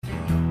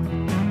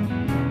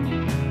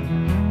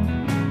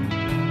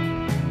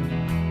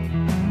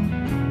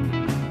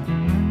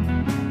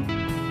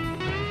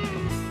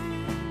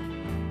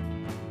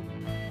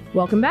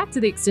Welcome back to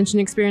the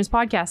Extension Experience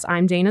Podcast.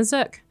 I'm Dana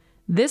Zook.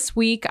 This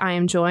week, I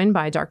am joined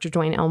by Dr.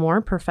 Dwayne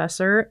Elmore,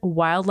 Professor,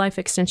 Wildlife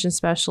Extension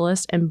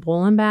Specialist, and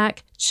Bullenbach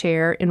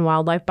Chair in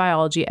Wildlife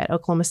Biology at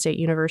Oklahoma State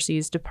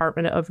University's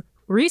Department of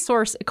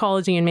Resource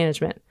Ecology and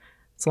Management.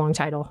 It's a long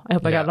title. I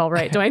hope I got it all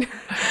right, Dwayne.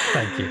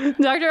 Thank you.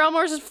 Dr.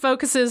 Elmore's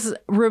focuses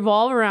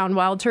revolve around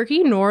wild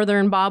turkey,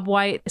 northern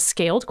bobwhite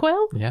scaled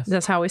quail. Yes.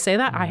 That's how we say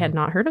that. I had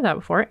not heard of that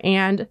before.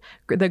 And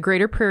the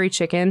greater prairie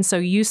chicken. So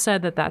you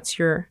said that that's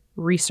your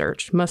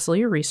research, mostly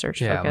your research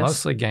focus. Yeah,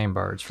 mostly game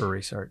birds for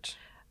research.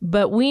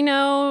 But we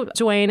know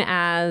Dwayne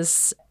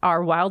as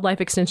our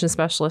wildlife extension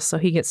specialist, so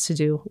he gets to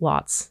do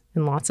lots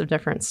and lots of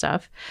different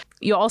stuff.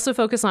 You also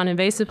focus on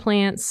invasive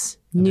plants,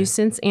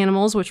 nuisance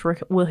animals, which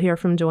we'll hear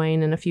from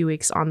Dwayne in a few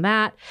weeks on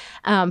that,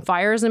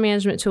 fire as a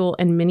management tool,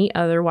 and many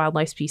other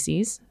wildlife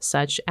species,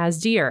 such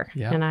as deer.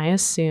 Yeah. And I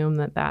assume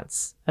that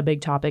that's a big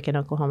topic in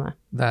Oklahoma.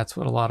 That's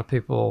what a lot of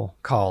people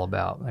call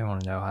about. They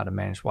want to know how to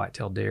manage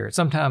white-tailed deer.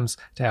 Sometimes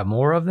to have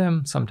more of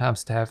them,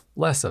 sometimes to have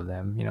less of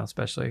them,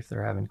 especially if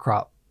they're having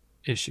crop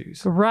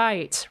issues.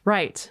 Right.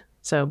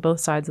 So both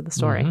sides of the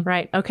story.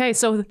 Right. Okay.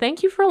 So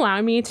thank you for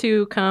allowing me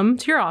to come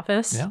to your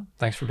office. Yeah.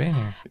 Thanks for being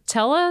here.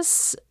 Tell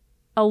us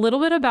a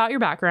little bit about your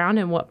background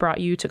and what brought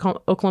you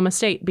to Oklahoma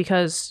State,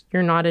 because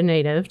you're not a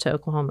native to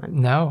Oklahoma.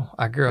 No,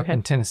 I grew up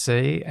in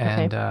Tennessee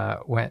and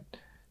went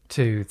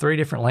to 3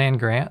 different land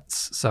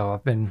grants. So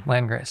I've been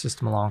land grant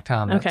system a long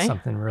time. That's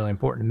something really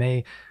important to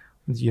me.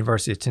 The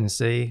University of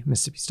Tennessee,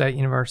 Mississippi State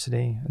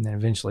University, and then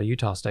eventually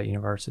Utah State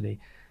University.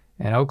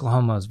 And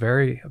Oklahoma is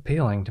very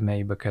appealing to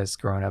me because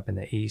growing up in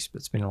the East,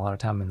 but spending a lot of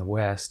time in the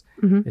West,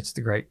 it's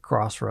the great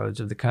crossroads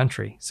of the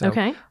country. So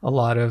a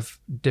lot of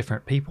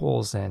different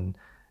peoples and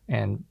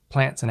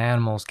plants and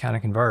animals kind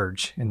of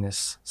converge in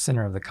this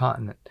center of the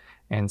continent.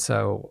 And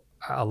so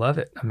I love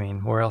it. I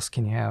mean, where else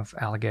can you have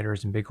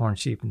alligators and bighorn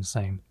sheep in the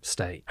same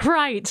state?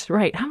 Right.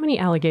 How many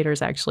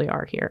alligators actually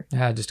are here?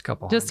 Just a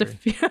couple Just hundred. a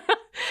few.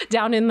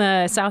 Down in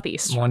the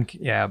southeast.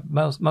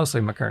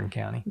 Mostly McCurtain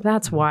County.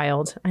 That's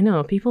wild. I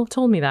know. People have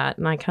told me that,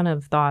 and I kind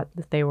of thought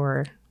that they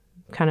were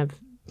kind of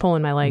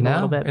pulling my leg a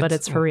little bit, but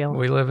it's for real.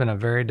 We live in a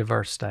very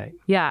diverse state.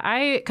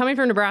 Yeah. Coming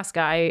from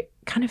Nebraska, I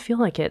kind of feel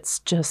like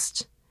it's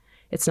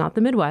not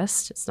the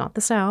Midwest. It's not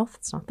the South.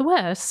 It's not the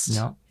West.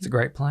 No, it's the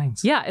Great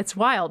Plains. Yeah, it's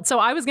wild. So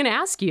I was going to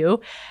ask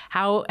you,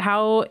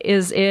 how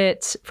is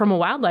it from a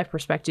wildlife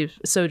perspective?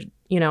 So,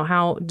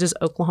 how does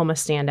Oklahoma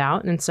stand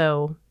out? And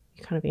so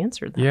you kind of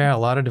answered that. Yeah, a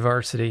lot of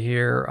diversity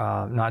here,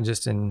 not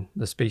just in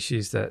the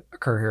species that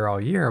occur here all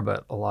year,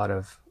 but a lot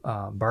of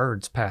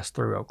birds pass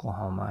through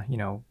Oklahoma,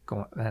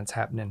 that's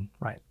happening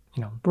right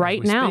now.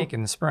 Speak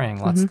in the spring.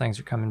 Lots of things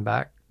are coming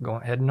back,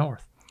 heading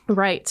north.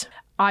 Right.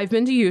 I've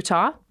been to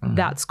Utah.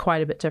 That's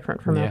quite a bit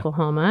different from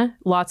Oklahoma.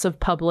 Lots of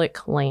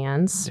public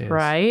lands,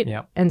 right?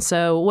 Yep. And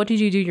so what did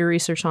you do your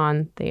research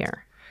on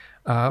there?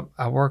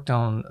 I worked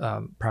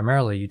on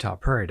primarily Utah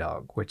prairie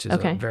dog, which is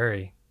a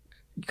very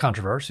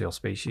controversial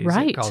species.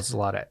 Right. It causes a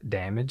lot of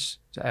damage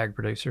to ag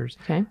producers.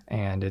 Okay.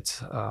 And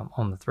it's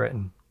on the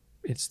threatened.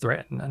 It's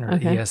threatened under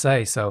the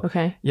ESA. So,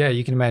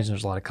 you can imagine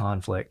there's a lot of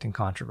conflict and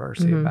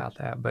controversy about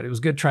that. But it was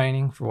good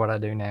training for what I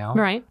do now.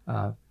 Right.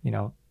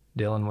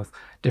 Dealing with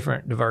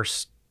different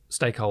diverse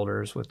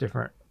stakeholders with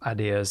different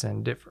ideas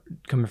and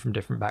coming from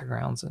different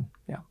backgrounds. And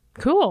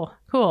Cool.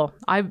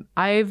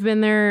 I've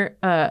been there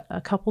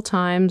a couple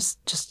times,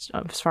 just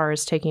as far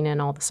as taking in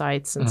all the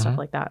sites and stuff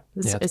like that.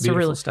 It's a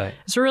beautiful state.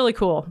 It's really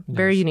cool.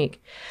 Very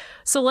unique.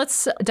 So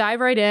let's dive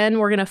right in.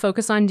 We're going to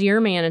focus on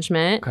deer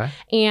management. Okay.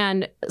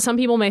 And some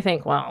people may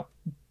think, well,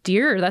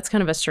 deer, that's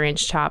kind of a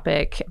strange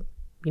topic,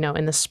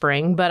 in the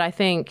spring. But I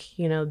think,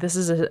 this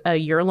is a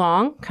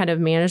year-long kind of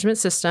management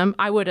system,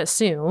 I would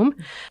assume.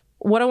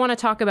 What I want to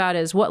talk about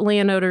is what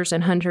landowners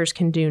and hunters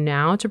can do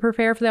now to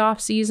prepare for the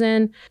off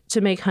season to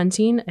make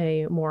hunting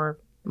a more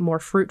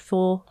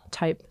fruitful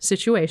type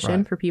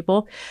situation for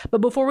people.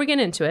 But before we get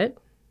into it,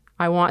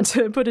 I want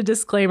to put a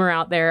disclaimer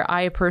out there.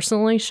 I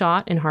personally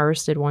shot and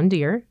harvested one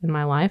deer in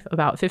my life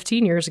about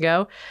 15 years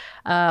ago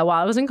while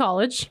I was in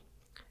college.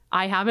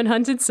 I haven't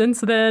hunted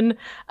since then.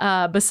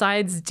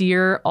 Besides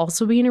deer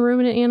also being a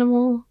ruminant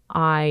animal,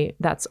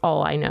 that's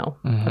all I know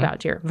about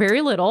deer.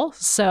 Very little.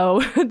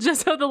 So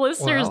just so the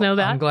listeners know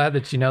that. I'm glad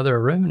that they're a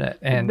ruminant.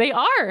 And they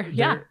are,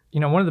 yeah.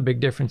 One of the big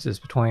differences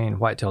between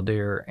white-tailed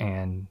deer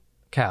and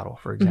cattle,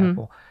 for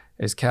example,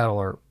 is cattle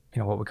are,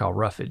 what we call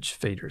roughage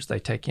feeders. They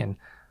take in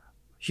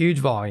huge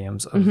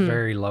volumes of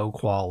very low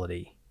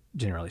quality,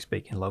 generally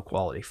speaking, low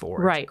quality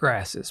forage,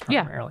 grasses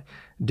primarily.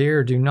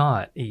 Deer do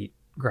not eat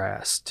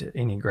grass to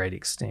any great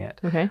extent.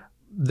 Okay.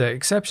 The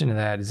exception to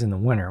that is in the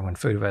winter when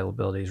food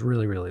availability is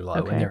really, really low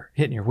and they're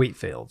hitting your wheat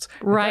fields.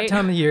 Right. At that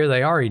time of year,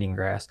 they are eating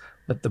grass,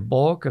 but the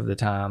bulk of the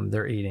time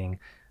they're eating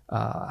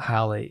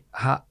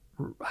high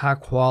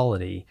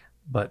quality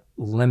but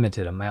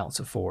limited amounts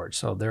of forage.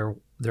 So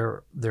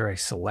they're a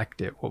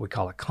selective, what we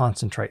call a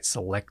concentrate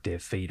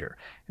selective feeder,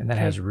 and that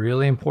has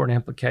really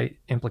important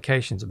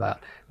implications about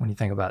when you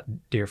think about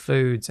deer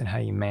foods and how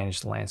you manage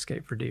the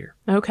landscape for deer.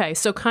 Okay,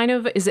 so kind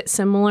of, is it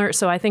similar?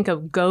 So I think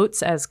of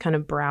goats as kind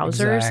of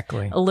browsers,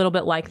 exactly, a little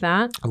bit like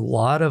that. A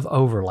lot of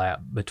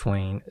overlap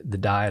between the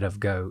diet of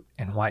goat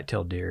and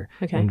white-tailed deer,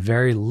 and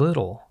very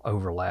little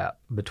overlap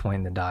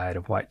between the diet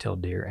of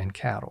white-tailed deer and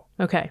cattle.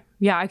 Okay,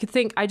 yeah,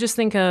 I just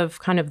think of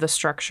kind of the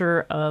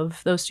structure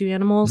of those two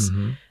animals.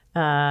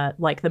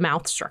 Like the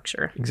mouth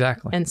structure.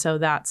 Exactly. And so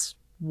that's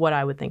what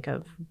I would think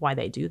of why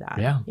they do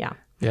that.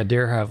 Yeah.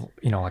 Deer have,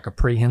 like a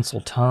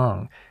prehensile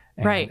tongue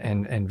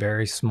and, and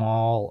very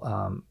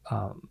small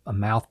a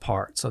mouth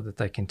part so that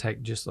they can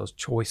take just those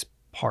choice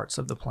parts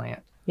of the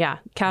plant. Yeah.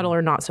 Cattle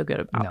are not so good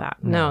about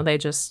that. No,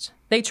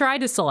 they try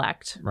to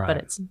select, but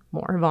it's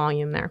more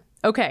volume there.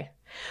 Okay.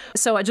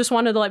 So I just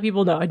wanted to let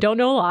people know, I don't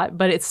know a lot,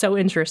 but it's so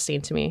interesting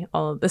to me.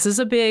 This is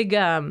a big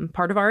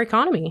part of our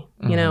economy,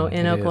 in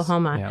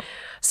Oklahoma. Yeah.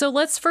 So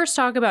let's first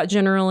talk about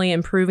generally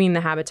improving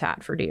the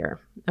habitat for deer.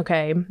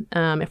 Okay.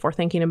 If we're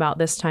thinking about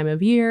this time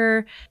of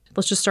year,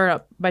 let's just start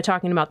out by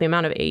talking about the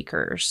amount of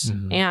acres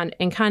and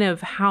kind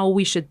of how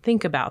we should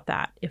think about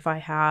that. If I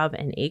have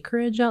an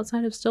acreage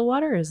outside of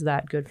Stillwater,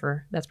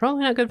 that's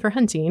probably not good for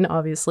hunting,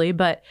 obviously,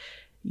 but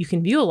you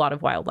can view a lot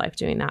of wildlife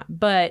doing that.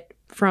 But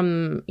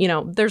from,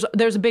 there's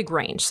a big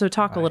range. So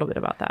talk a little bit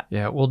about that.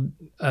 Yeah, well,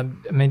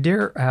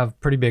 deer have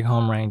pretty big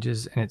home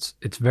ranges, and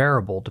it's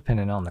variable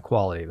depending on the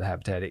quality of the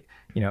habitat,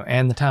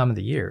 and the time of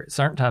the year. At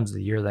certain times of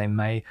the year, they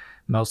may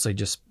mostly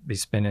just be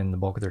spending the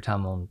bulk of their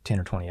time on 10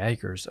 or 20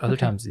 acres. Other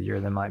times of the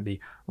year, they might be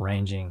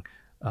ranging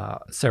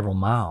several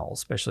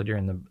miles, especially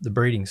during the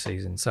breeding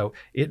season. So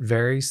it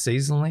varies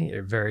seasonally.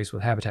 It varies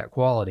with habitat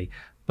quality.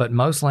 But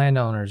most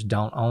landowners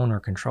don't own or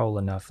control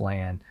enough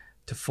land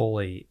to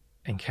fully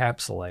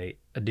encapsulate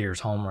a deer's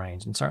home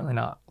range, and certainly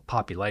not a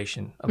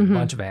population of a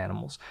bunch of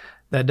animals.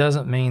 That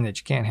doesn't mean that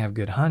you can't have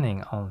good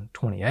hunting on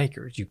 20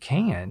 acres. You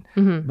can,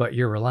 but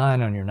you're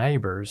relying on your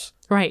neighbors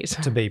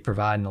to be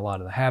providing a lot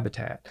of the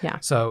habitat. Yeah.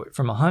 So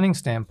from a hunting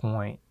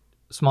standpoint,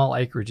 small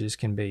acreages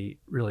can be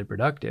really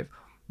productive.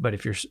 But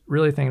if you're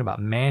really thinking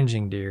about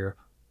managing deer,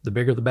 the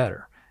bigger the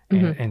better.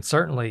 And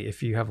certainly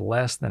if you have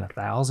less than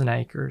 1,000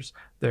 acres,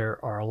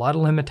 there are a lot of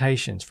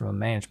limitations from a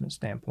management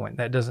standpoint.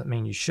 That doesn't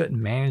mean you shouldn't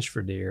manage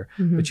for deer,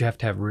 but you have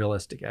to have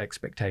realistic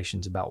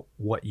expectations about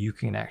what you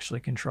can actually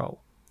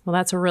control. Well,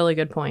 that's a really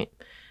good point.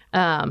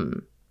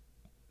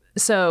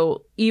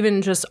 So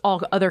even just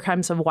all other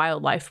kinds of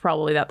wildlife,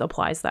 probably that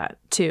applies that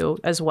to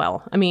as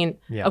well. I mean,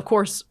 of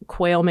course,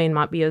 quail may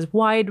not be as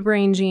wide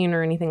ranging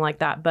or anything like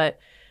that, but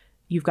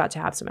you've got to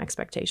have some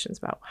expectations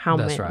about how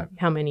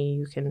many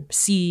you can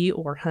see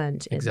or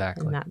hunt in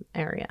that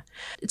area.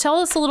 Tell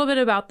us a little bit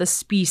about the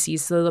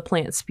species, so the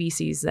plant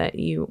species that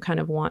you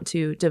kind of want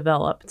to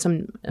develop,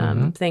 some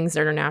things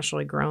that are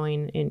naturally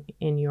growing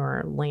in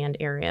your land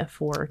area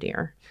for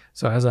deer.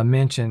 So as I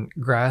mentioned,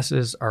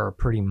 grasses are a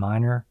pretty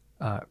minor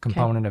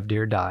component of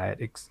deer diet,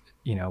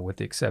 with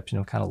the exception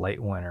of kind of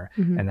late winter.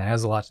 And that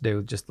has a lot to do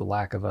with just the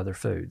lack of other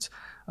foods.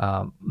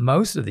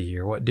 Most of the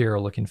year, what deer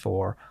are looking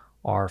for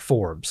are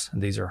forbs.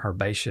 These are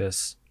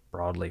herbaceous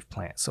broadleaf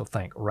plants. So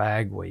think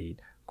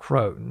ragweed,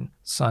 croton,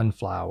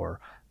 sunflower.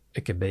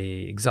 It could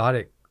be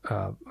exotic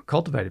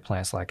cultivated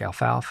plants like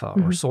alfalfa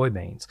or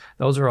soybeans.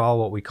 Those are all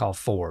what we call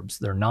forbs.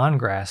 They're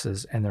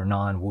non-grasses and they're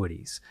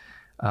non-woodies.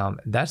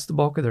 That's the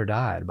bulk of their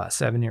diet, about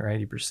 70 or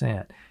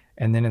 80%.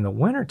 And then in the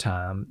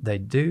wintertime, they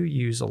do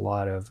use a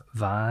lot of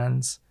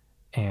vines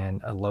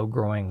and a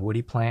low-growing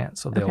woody plant.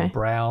 So they'll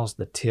browse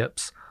the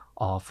tips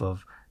off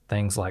of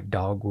things like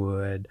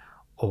dogwood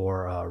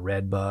or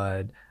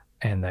redbud,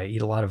 and they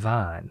eat a lot of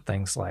vine,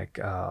 things like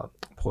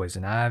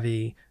poison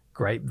ivy,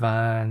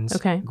 grapevines,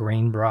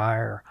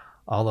 greenbrier,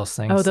 all those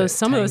things. Oh,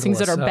 some of those things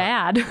that are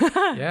bad.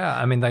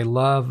 Yeah, they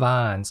love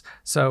vines.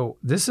 So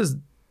this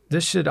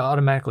should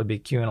automatically be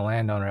cueing a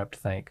landowner up to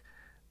think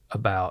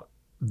about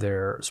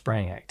their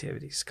spraying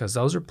activities, because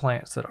those are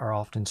plants that are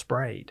often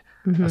sprayed,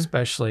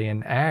 especially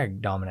in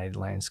ag-dominated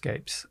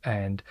landscapes.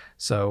 And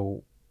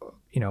so,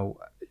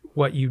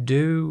 what you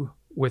do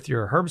with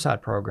your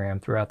herbicide program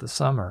throughout the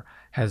summer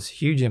has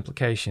huge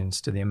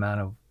implications to the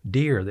amount of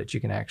deer that you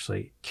can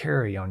actually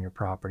carry on your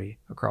property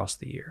across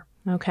the year.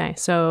 Okay,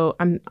 so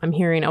I'm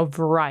hearing a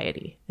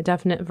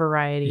definite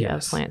variety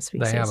of plant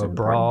species. They have a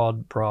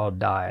broad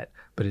diet,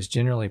 but it's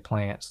generally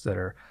plants that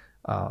are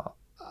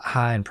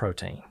high in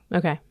protein.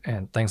 Okay.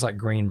 And things like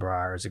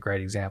greenbrier is a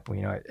great example.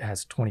 It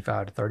has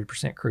 25 to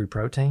 30% crude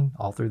protein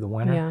all through the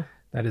winter. Yeah.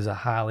 That is a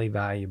highly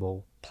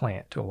valuable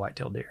plant to a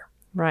white-tailed deer.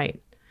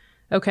 Right.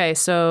 Okay,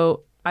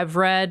 so I've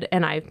read,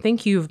 and I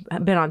think you've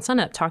been on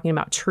Sunup talking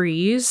about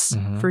trees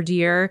for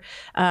deer,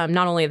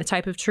 not only the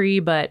type of tree,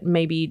 but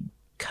maybe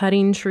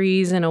cutting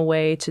trees in a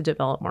way to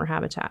develop more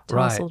habitat. Tell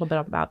us a little bit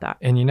about that.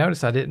 And you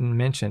notice I didn't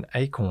mention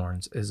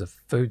acorns as a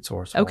food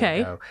source.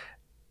 Okay.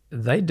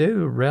 They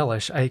do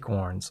relish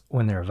acorns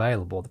when they're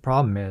available. The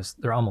problem is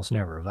they're almost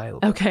never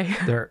available. Okay.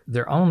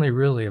 They're only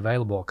really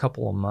available a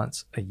couple of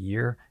months a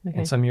year.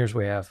 And some years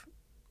we have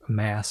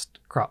massed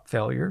crop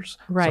failures.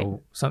 Right.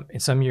 So in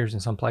some years, in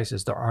some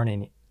places, there aren't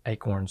any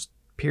acorns,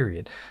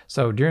 period.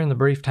 So during the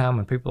brief time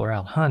when people are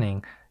out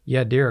hunting,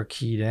 yeah, deer are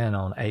keyed in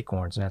on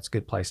acorns, and that's a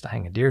good place to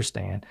hang a deer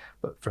stand.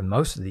 But for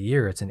most of the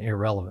year, it's an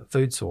irrelevant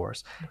food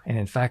source. And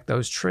in fact,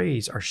 those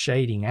trees are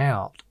shading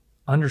out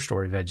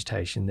understory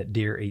vegetation that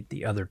deer eat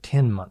the other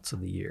 10 months of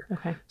the year.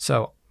 Okay.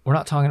 So we're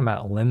not talking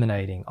about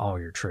eliminating all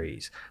your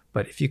trees,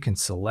 but if you can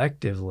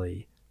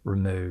selectively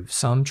remove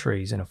some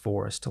trees in a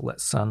forest to let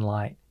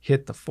sunlight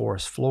hit the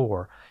forest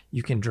floor,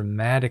 you can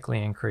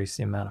dramatically increase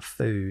the amount of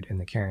food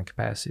and the carrying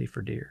capacity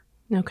for deer.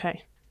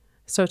 Okay.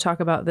 So talk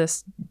about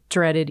this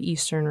dreaded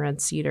eastern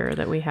red cedar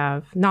that we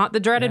have. Not the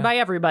dreaded by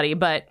everybody,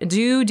 but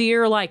do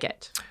deer like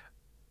it?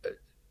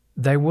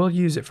 They will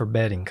use it for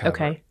bedding cover.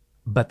 Okay.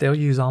 But they'll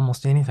use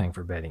almost anything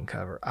for bedding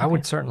cover. I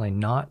would certainly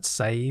not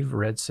save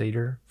red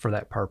cedar for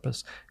that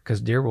purpose,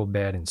 because deer will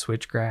bed in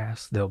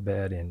switchgrass, they'll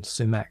bed in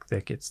sumac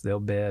thickets,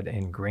 they'll bed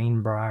in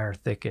greenbrier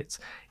thickets.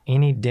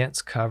 Any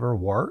dense cover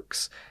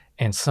works,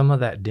 and some of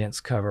that dense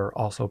cover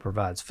also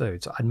provides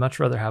food. So I'd much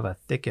rather have a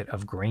thicket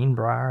of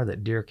greenbrier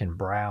that deer can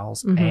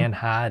browse and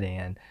hide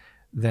in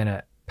than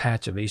a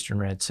patch of eastern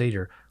red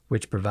cedar,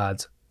 which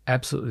provides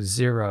absolutely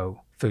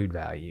zero food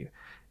value.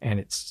 And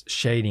it's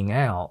shading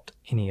out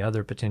any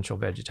other potential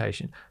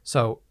vegetation.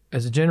 So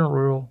as a general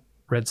rule,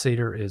 red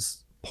cedar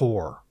is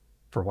poor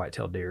for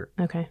white-tailed deer.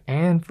 Okay.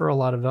 And for a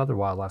lot of other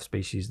wildlife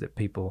species that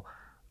people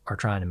are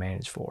trying to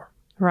manage for.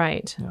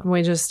 Right. Yeah.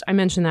 I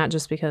mentioned that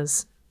just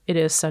because it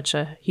is such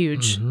a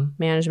huge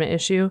management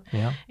issue.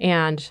 Yeah.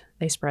 And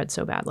they spread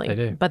so badly. They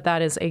do. But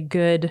that is a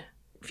good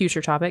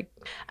future topic.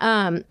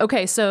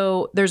 Okay,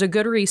 so there's a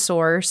good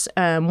resource,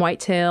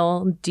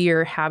 Whitetail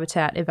Deer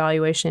Habitat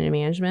Evaluation and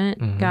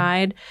Management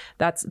Guide.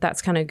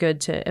 That's kind of good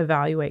to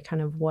evaluate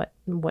kind of what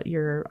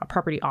your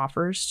property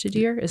offers to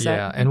deer. Is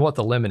that? And what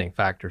the limiting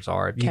factors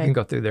are. If you can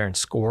go through there and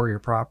score your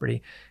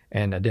property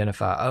and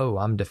identify,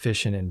 I'm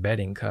deficient in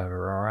bedding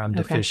cover, or I'm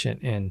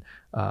deficient in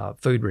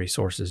food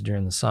resources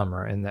during the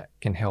summer, and that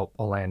can help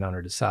a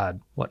landowner decide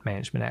what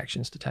management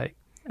actions to take.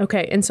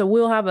 Okay, and so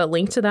we'll have a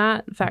link to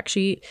that fact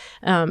sheet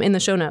in the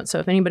show notes, so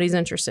if anybody's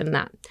interested in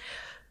that.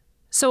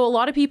 So a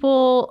lot of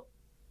people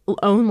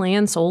own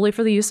land solely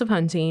for the use of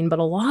hunting, but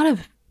a lot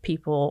of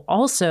people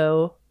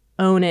also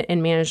own it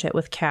and manage it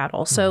with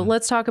cattle. So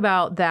let's talk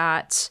about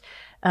that,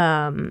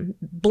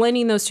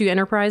 blending those two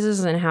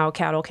enterprises and how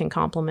cattle can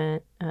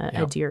complement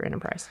a deer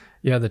enterprise.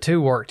 Yeah, the two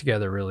work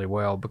together really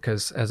well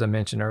because, as I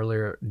mentioned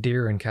earlier,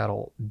 deer and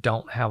cattle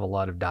don't have a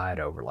lot of diet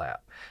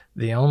overlap.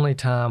 The only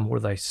time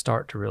where they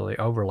start to really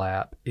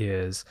overlap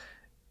is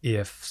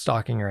if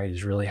stocking rate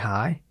is really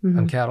high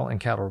on cattle, and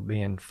cattle are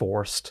being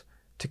forced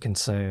to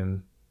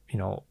consume,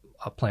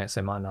 plants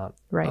they might not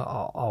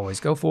always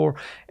go for.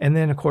 And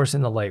then, of course,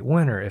 in the late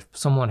winter, if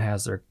someone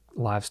has their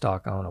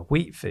livestock on a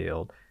wheat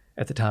field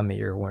at the time of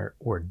year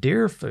where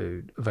deer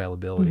food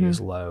availability is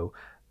low,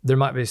 there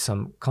might be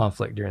some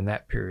conflict during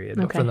that period.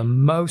 But for the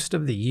most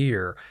of the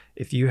year,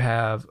 if you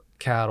have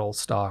cattle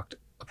stocked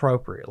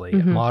appropriately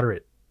at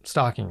moderate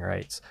stocking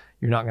rates,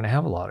 you're not going to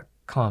have a lot of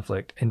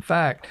conflict. In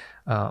fact,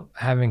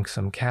 having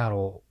some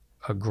cattle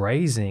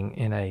grazing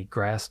in a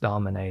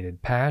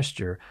grass-dominated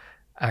pasture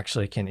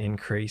actually can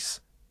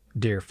increase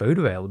deer food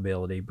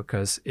availability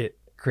because it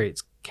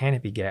creates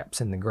canopy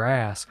gaps in the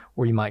grass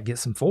where you might get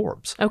some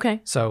forbs.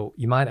 Okay. So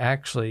you might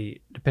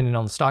actually, depending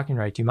on the stocking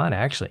rate, you might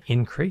actually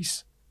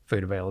increase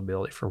food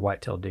availability for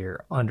white-tailed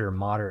deer under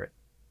moderate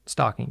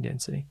stocking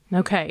density.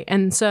 Okay.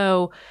 And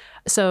so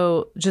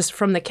just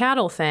from the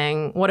cattle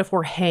thing, what if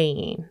we're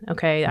haying?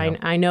 Okay. Yeah.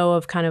 I know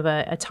of kind of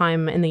a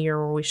time in the year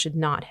where we should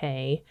not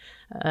hay,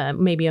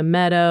 maybe a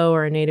meadow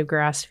or a native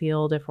grass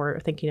field if we're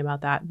thinking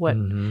about that.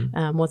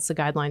 What's the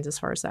guidelines as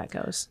far as that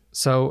goes?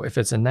 So if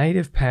it's a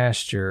native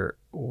pasture,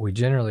 we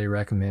generally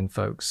recommend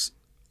folks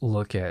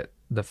look at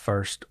the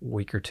first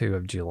week or two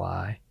of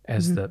July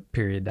as the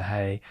period to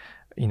hay.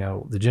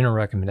 The general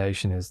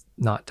recommendation is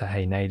not to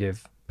hay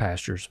native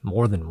pastures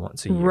more than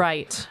once a year.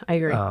 Right. I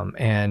agree.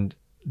 And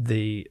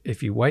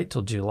if you wait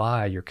till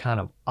July, you're kind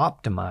of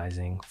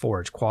optimizing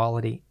forage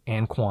quality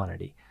and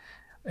quantity.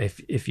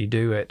 If you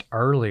do it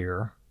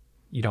earlier,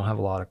 you don't have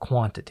a lot of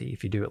quantity.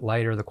 If you do it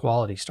later, the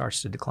quality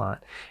starts to decline.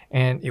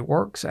 And it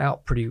works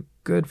out pretty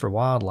good for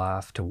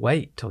wildlife to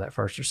wait till that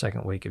first or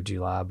second week of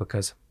July,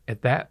 because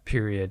at that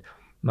period,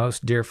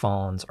 most deer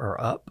fawns are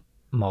up,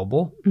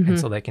 mobile, and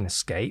so they can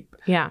escape.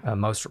 Yeah. A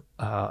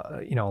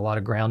lot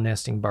of ground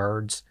nesting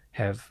birds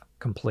have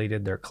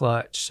completed their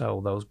clutch,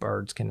 so those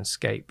birds can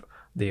escape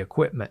the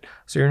equipment.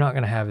 So you're not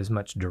going to have as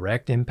much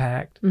direct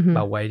impact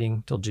by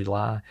waiting till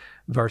July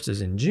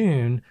versus in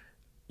June.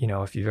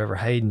 If you've ever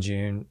hayed in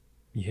June,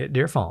 you hit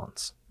deer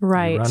fawns.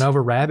 Right. You run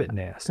over rabbit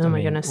nests. Oh,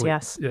 my goodness,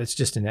 yes. It's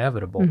just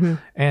inevitable.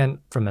 And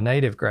from a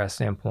native grass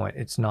standpoint,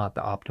 it's not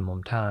the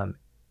optimum time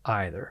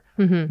either.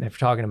 And if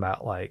you're talking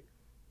about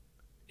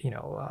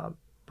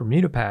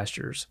Bermuda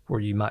pastures where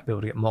you might be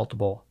able to get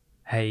multiple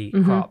hay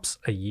crops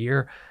a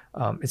year,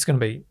 it's going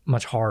to be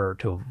much harder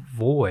to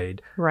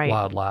avoid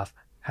wildlife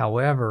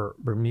However,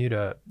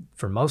 Bermuda,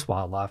 for most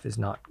wildlife, is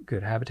not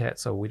good habitat,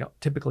 so we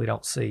typically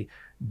don't see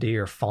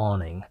deer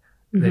fawning.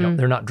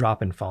 They're not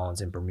dropping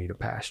fawns in Bermuda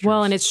pastures.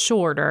 Well, and it's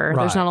shorter.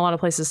 Right. There's not a lot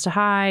of places to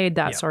hide,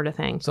 that sort of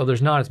thing. So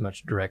there's not as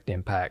much direct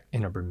impact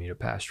in a Bermuda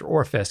pasture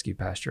or a fescue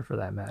pasture for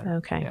that matter.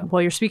 Okay. Yeah.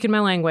 Well, you're speaking my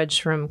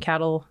language from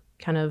cattle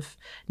kind of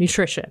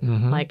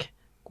nutrition. Like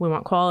we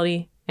want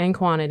quality and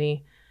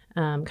quantity,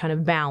 kind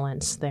of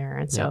balance there.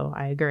 And so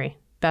I agree.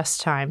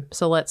 Best time.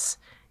 So let's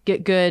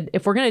get good.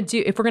 If we're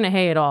gonna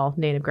hay it all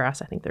native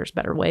grass, I think there's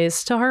better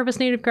ways to harvest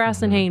native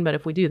grass than haying. But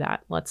if we do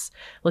that, let's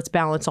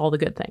balance all the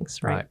good things,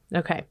 right?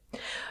 Okay.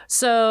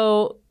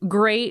 So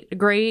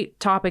great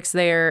topics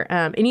there.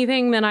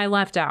 Anything that I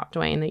left out,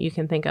 Dwayne, that you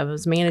can think of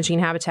as managing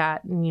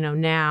habitat,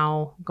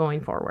 now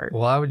going forward?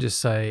 Well, I would just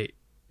say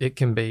it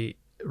can be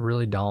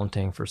really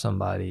daunting for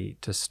somebody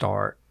to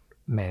start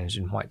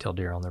managing whitetail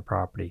deer on their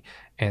property,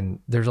 and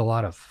there's a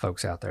lot of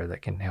folks out there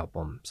that can help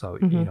them. So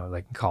they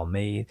can call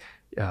me.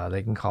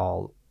 They can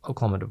call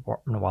Oklahoma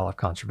Department of Wildlife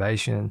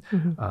Conservation.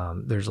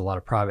 There's a lot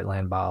of private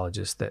land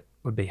biologists that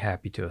would be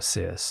happy to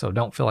assist. So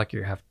don't feel like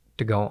you have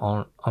to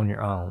go on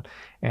your own.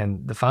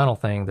 And the final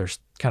thing, there's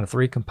kind of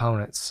 3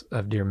 components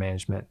of deer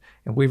management,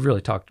 and we've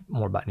really talked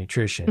more about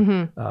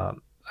nutrition,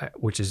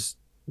 which is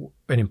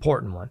an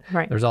important one.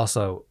 Right. There's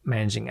also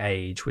managing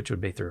age, which would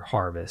be through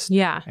harvest.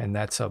 Yeah. And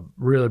that's a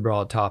really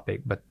broad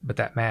topic, but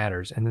that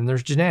matters. And then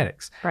there's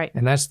genetics. Right.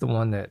 And that's the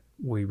one that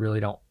we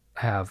really don't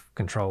have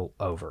control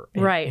over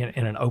in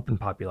an open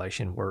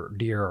population where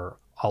deer are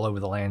all over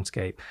the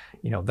landscape.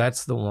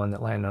 That's the one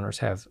that landowners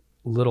have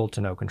little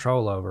to no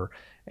control over.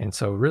 And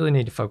so we really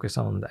need to focus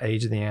on the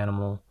age of the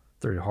animal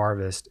through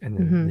harvest and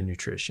then the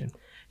nutrition.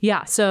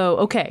 Yeah. So,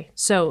 okay.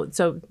 So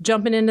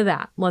jumping into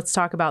that, let's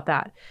talk about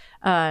that.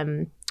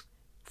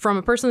 From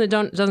a person that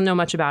doesn't know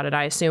much about it,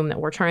 I assume that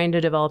we're trying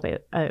to develop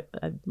a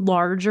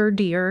larger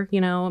deer,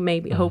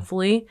 maybe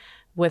hopefully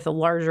with a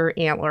larger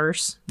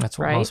antlers. That's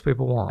what right? most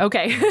people want.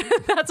 Okay.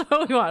 That's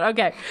what we want.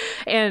 Okay.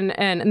 And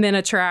then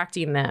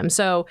attracting them.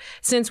 So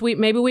since we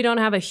don't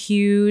have a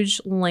huge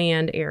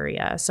land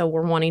area, so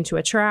we're wanting to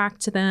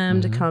attract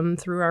them to come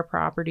through our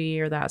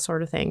property or that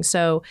sort of thing.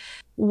 So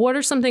what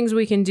are some things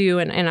we can do?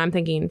 And I'm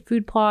thinking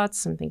food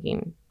plots, I'm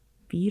thinking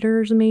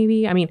feeders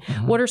maybe. I mean,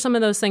 what are some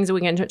of those things that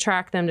we can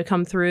attract them to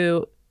come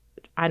through?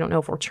 I don't know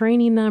if we're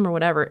training them or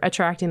whatever,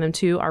 attracting them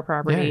to our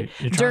property.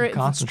 Yeah, you're trying to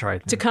concentrate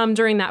them. To come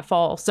during that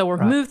fall. So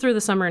we're moved through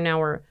the summer and now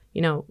we're,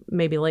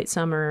 maybe late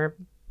summer.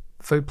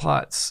 Food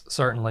plots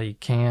certainly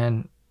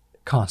can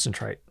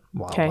concentrate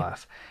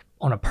wildlife.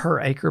 On a per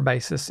acre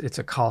basis, it's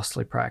a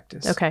costly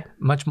practice. Okay.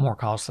 Much more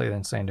costly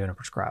than, say, doing a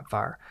prescribed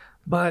fire.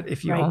 But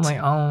if you only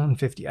own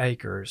 50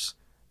 acres,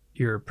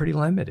 you're pretty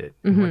limited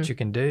in what you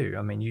can do.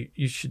 I mean,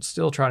 you should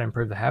still try to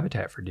improve the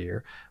habitat for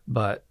deer,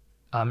 but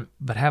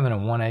having a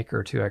 1 acre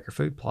or 2 acre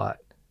food plot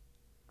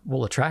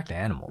will attract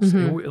animals.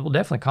 It will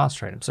definitely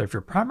concentrate them. So if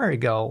your primary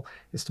goal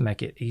is to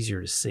make it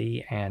easier to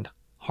see and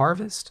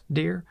harvest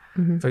deer,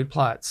 food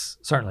plots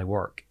certainly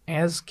work,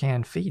 as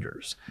can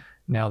feeders.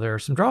 Now, there are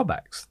some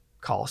drawbacks.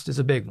 Cost is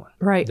a big one.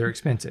 Right. They're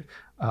expensive.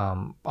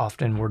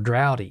 Often we're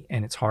droughty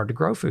and it's hard to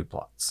grow food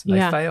plots. They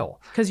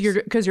fail. Because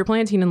you're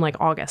planting in like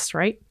August,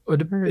 right?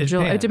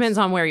 It depends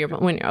on where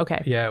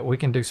okay. Yeah, we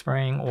can do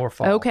spring or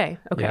fall. Okay.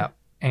 Yeah.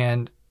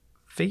 And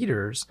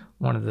feeders,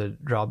 one of the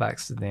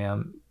drawbacks to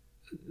them,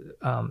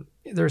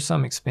 there's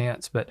some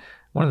expense, but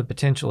one of the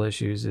potential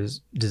issues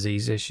is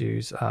disease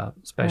issues,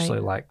 especially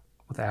like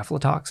with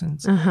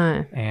aflatoxins.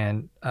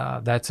 And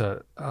that's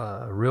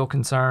a real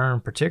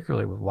concern,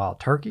 particularly with wild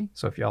turkey.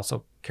 So if you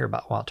also care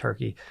about wild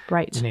turkey,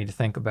 you need to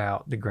think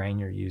about the grain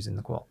you're using,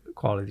 the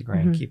quality of the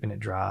grain, keeping it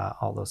dry,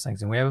 all those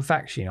things. And we have a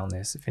fact sheet on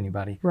this if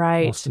anybody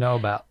wants to know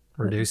about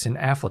reducing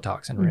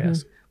aflatoxin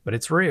risk. But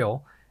it's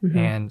real.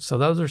 And so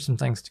those are some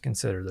things to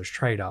consider. There's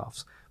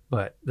trade-offs,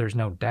 but there's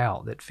no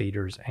doubt that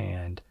feeders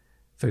and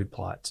food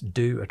plots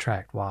do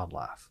attract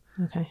wildlife.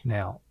 Okay.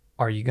 Now,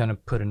 are you going to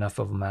put enough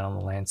of them out on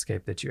the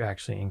landscape that you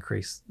actually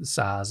increase the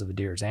size of a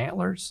deer's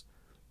antlers?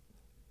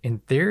 In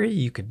theory,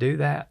 you could do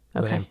that,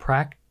 but in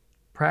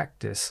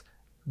practice,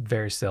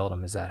 very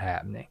seldom is that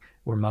happening.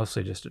 We're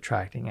mostly just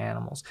attracting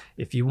animals.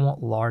 If you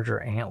want larger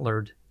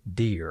antlered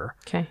deer,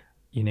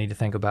 you need to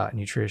think about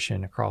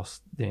nutrition across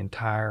the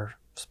entire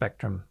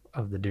spectrum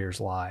of the deer's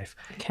life.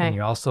 And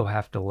you also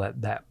have to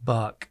let that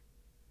buck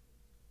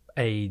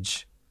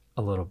age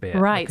a little bit.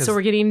 Right. So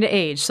we're getting to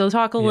age. So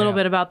talk a little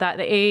bit about that,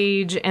 the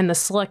age and the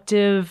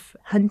selective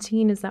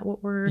hunting. Is that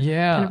what we're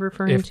kind of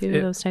referring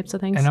to, those types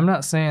of things? And I'm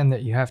not saying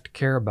that you have to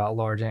care about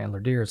large antler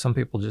deer. Some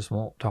people just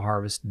want to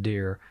harvest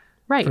deer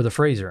for the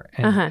freezer.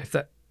 And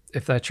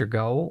if that's your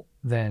goal,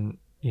 then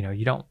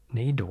you don't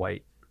need to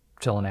wait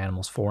till an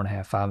animal's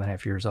 4.5,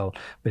 5.5 years old.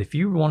 But if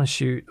you want to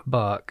shoot a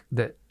buck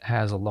that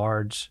has a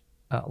large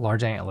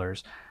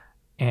antlers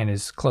and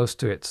is close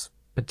to its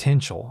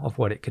potential of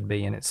what it could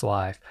be in its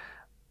life,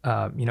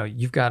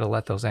 you've got to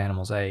let those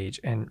animals age.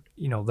 And,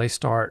 they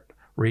start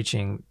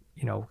reaching,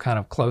 kind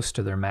of close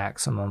to their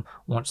maximum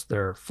once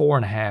they're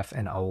 4.5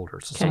 and older.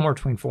 So somewhere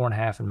between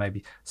 4.5 and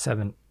maybe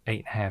 7,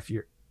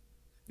 8.5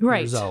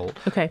 years old.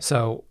 Okay.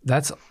 So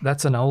that's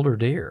an older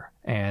deer.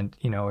 And,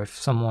 if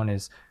someone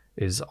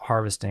is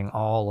harvesting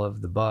all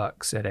of the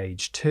bucks at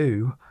age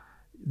 2,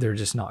 they're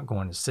just not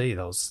going to see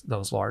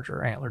those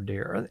larger antlered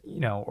deer,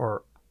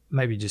 or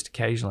maybe just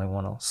occasionally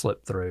want to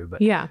slip through.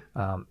 But yeah.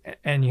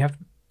 And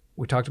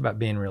we talked about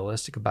being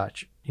realistic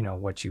about,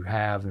 what you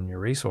have and your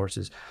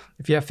resources.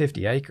 If you have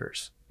 50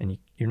 acres and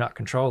you're not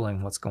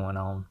controlling what's going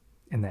on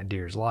in that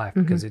deer's life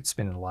because it's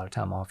spending a lot of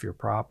time off your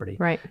property,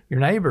 right? Your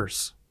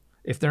neighbors,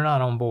 if they're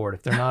not on board,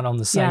 if they're not on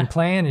the same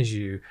plan as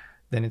you,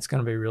 then it's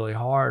going to be really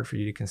hard for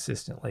you to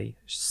consistently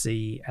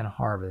see and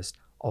harvest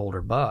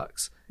older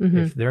bucks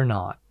if they're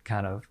not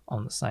kind of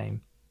on the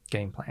same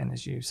game plan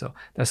as you. So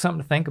that's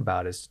something to think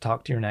about, is to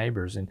talk to your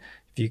neighbors. And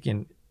if you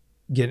can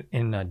get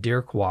in a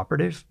deer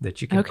cooperative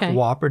that you can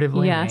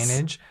cooperatively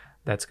manage,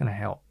 that's going to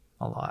help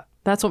a lot.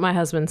 That's what my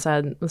husband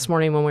said this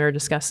morning when we were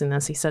discussing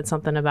this. He said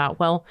something about,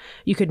 well,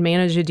 you could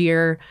manage a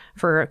deer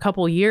for a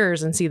couple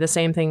years and see the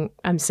same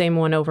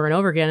one over and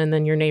over again, and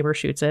then your neighbor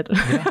shoots it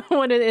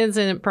when it is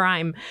in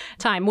prime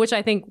time, which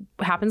I think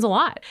happens a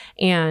lot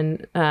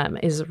and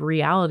is a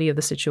reality of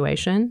the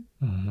situation.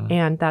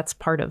 And that's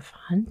part of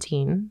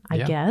hunting, I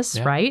guess,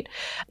 right?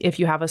 If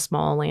you have a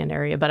small land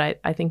area. But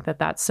I think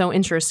that's so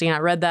interesting. I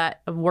read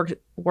that,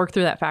 worked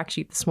through that fact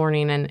sheet this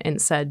morning and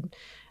said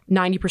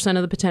 90%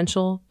 of the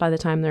potential by the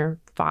time they're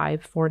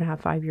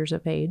 4.5 years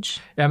of age.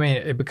 I mean,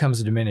 it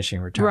becomes a diminishing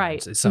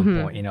returns at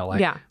some point,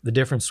 the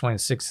difference between a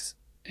 6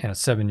 and a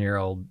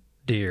 7-year-old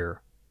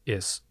deer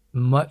is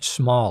much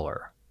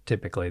smaller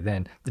typically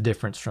than the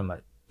difference from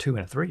a 2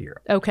 and a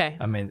 3-year-old. Okay.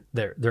 I mean,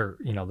 their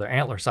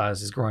antler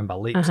size is growing by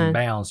leaps and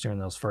bounds during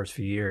those first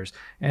few years.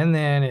 And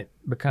then it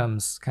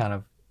becomes kind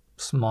of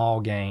small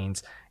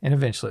gains. And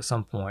eventually at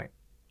some point,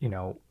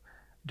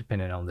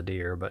 depending on the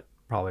deer, but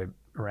probably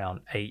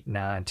around 8,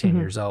 9, 10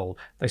 years old,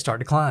 they start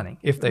declining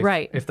if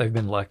they've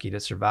been lucky to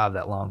survive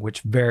that long,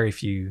 which very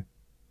few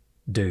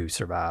do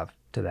survive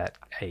to that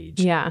age.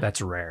 Yeah,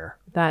 that's rare.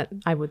 That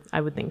I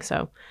would think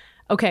so.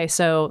 Okay,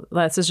 so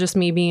this is just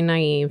me being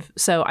naive.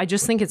 So I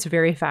just think it's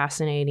very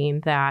fascinating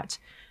that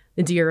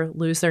the deer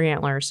lose their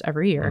antlers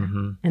every year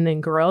and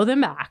then grow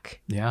them back,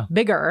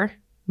 bigger,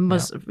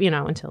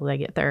 until they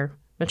get their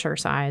mature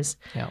size.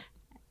 Yeah.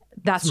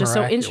 That's just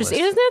so interesting.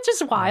 Isn't that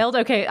just wild?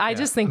 Okay, I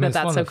just think that's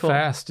so cool. It's one of the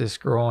fastest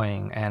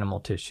growing animal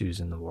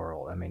tissues in the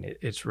world. I mean,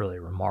 it's really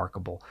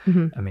remarkable.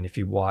 I mean, if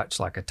you watch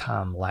like a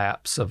time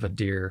lapse of a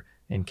deer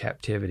in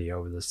captivity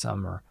over the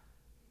summer,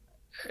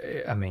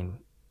 I mean,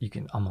 you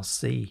can almost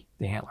see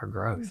the antler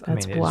growth.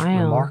 That's it's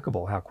wild.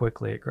 Remarkable how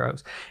quickly it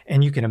grows.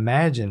 And you can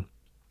imagine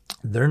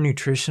their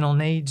nutritional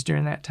needs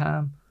during that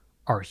time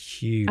are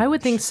huge. I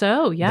would think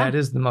so, yeah. That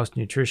is the most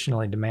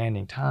nutritionally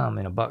demanding time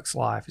in a buck's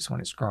life, is when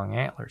it's growing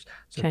antlers.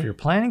 So if you're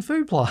planning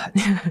food plots,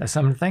 that's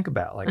something to think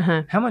about. Like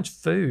how much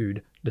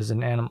food does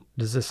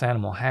this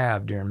animal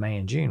have during May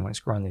and June when it's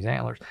growing these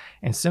antlers?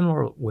 And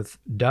similar with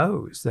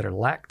does that are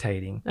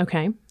lactating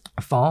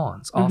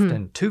fawns,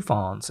 often 2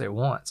 fawns at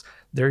once.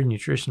 Their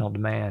nutritional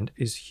demand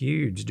is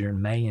huge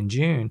during May and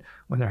June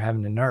when they're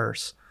having to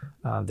nurse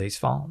these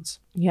fawns.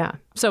 Yeah.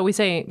 So we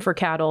say for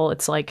cattle,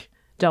 it's like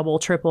double,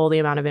 triple the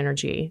amount of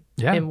energy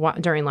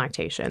during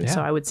lactation.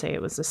 So I would say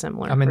it was a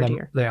similar for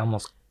deer. They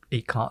almost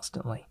eat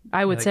constantly.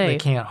 I would say. They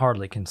can't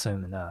hardly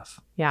consume enough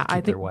to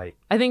keep their weight.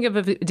 I think of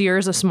a deer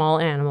as a small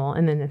animal,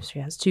 and then if she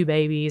has 2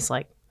 babies,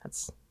 I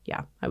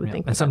would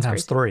think. And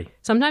sometimes 3.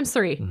 Sometimes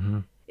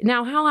 3.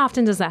 Now, how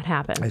often does that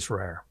happen? It's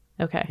rare.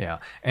 Okay. Yeah.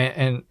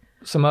 And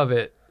some of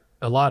it,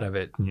 a lot of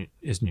it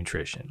is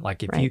nutrition.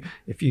 Like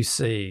if you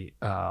see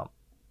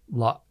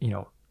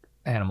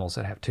animals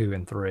that have 2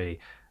 and 3,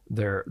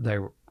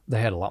 they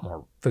had a lot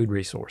more food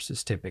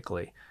resources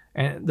typically,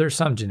 and there's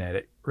some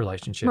genetic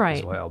relationship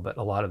as well, but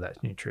a lot of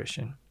that's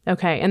nutrition.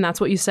 Okay, and that's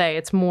what you say.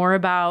 It's more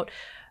about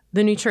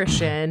the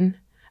nutrition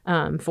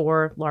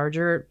for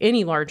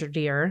any larger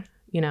deer.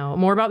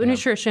 More about the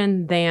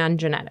nutrition than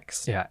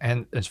genetics. Yeah,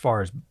 and as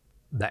far as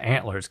the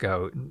antlers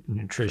go,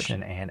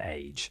 nutrition and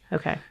age.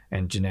 Okay.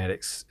 And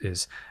genetics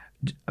is.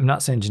 I'm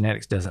not saying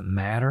genetics doesn't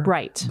matter.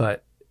 Right.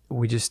 But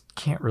we just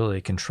can't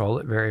really control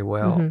it very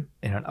well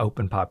in an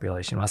open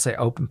population. When I say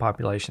open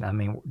population, I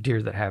mean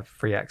deer that have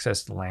free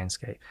access to the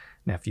landscape.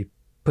 Now, if you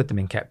put them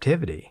in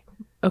captivity,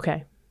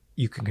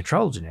 you can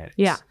control genetics.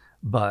 Yeah.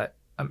 But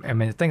I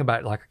mean, think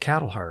about it like a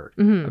cattle herd,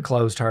 a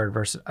closed herd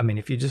versus,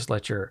 if you just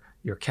let your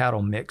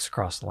cattle mix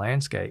across the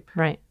landscape,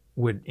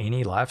 would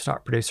any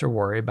livestock producer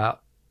worry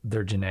about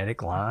their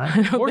genetic line?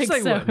 Of course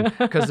they wouldn't,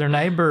 because their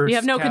neighbors. You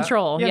have no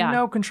control. You have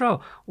no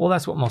control. Well,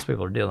 that's what most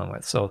people are dealing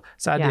with. So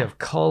this idea of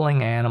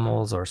culling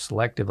animals or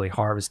selectively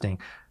harvesting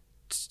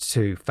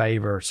to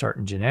favor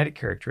certain genetic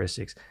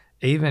characteristics,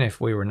 even if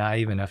we were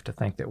naive enough to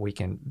think that we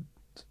can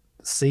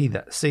see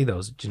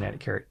those genetic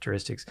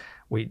characteristics,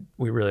 we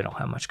really don't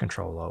have much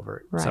control over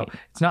it. So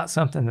it's not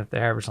something that the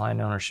average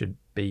landowner should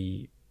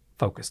be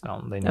focused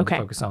on. They need to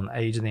focus on the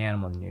age of the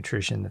animal and the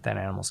nutrition that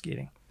animal's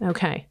getting.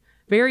 Okay.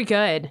 Very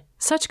good.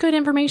 Such good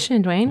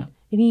information, Dwayne.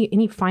 Yeah.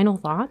 Any final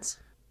thoughts?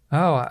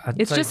 Oh,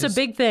 it's just a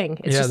big thing.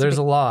 There's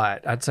a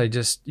lot. I'd say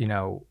just,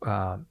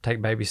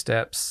 take baby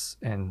steps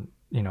and,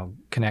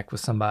 connect with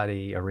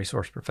somebody, a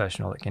resource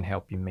professional that can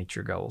help you meet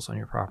your goals on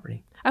your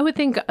property. I would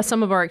think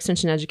some of our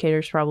extension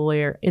educators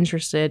probably are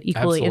equally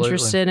Absolutely.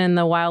 interested in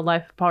the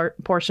wildlife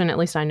portion. At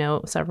least I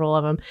know several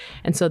of them.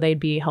 And so they'd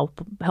be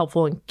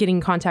helpful in getting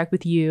in contact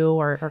with you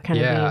or kind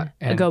of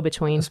being a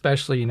go-between.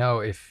 Especially,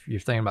 if you're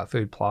thinking about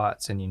food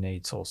plots and you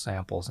need soil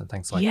samples and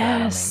things like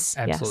that.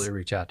 Absolutely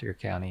reach out to your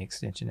county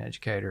extension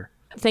educator.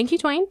 Thank you,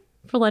 Dwayne,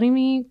 for letting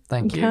me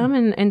come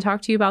and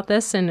talk to you about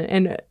this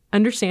and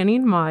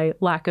understanding my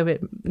lack of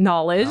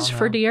knowledge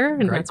for deer.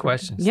 And Great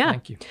questions.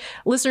 Thank you.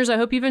 Listeners, I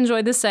hope you've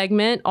enjoyed this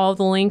segment. All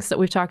the links that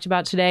we've talked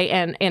about today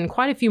and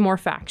quite a few more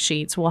fact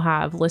sheets we'll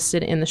have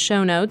listed in the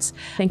show notes.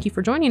 Thank you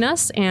for joining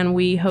us, and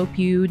we hope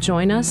you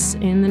join us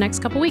in the next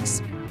couple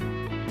weeks.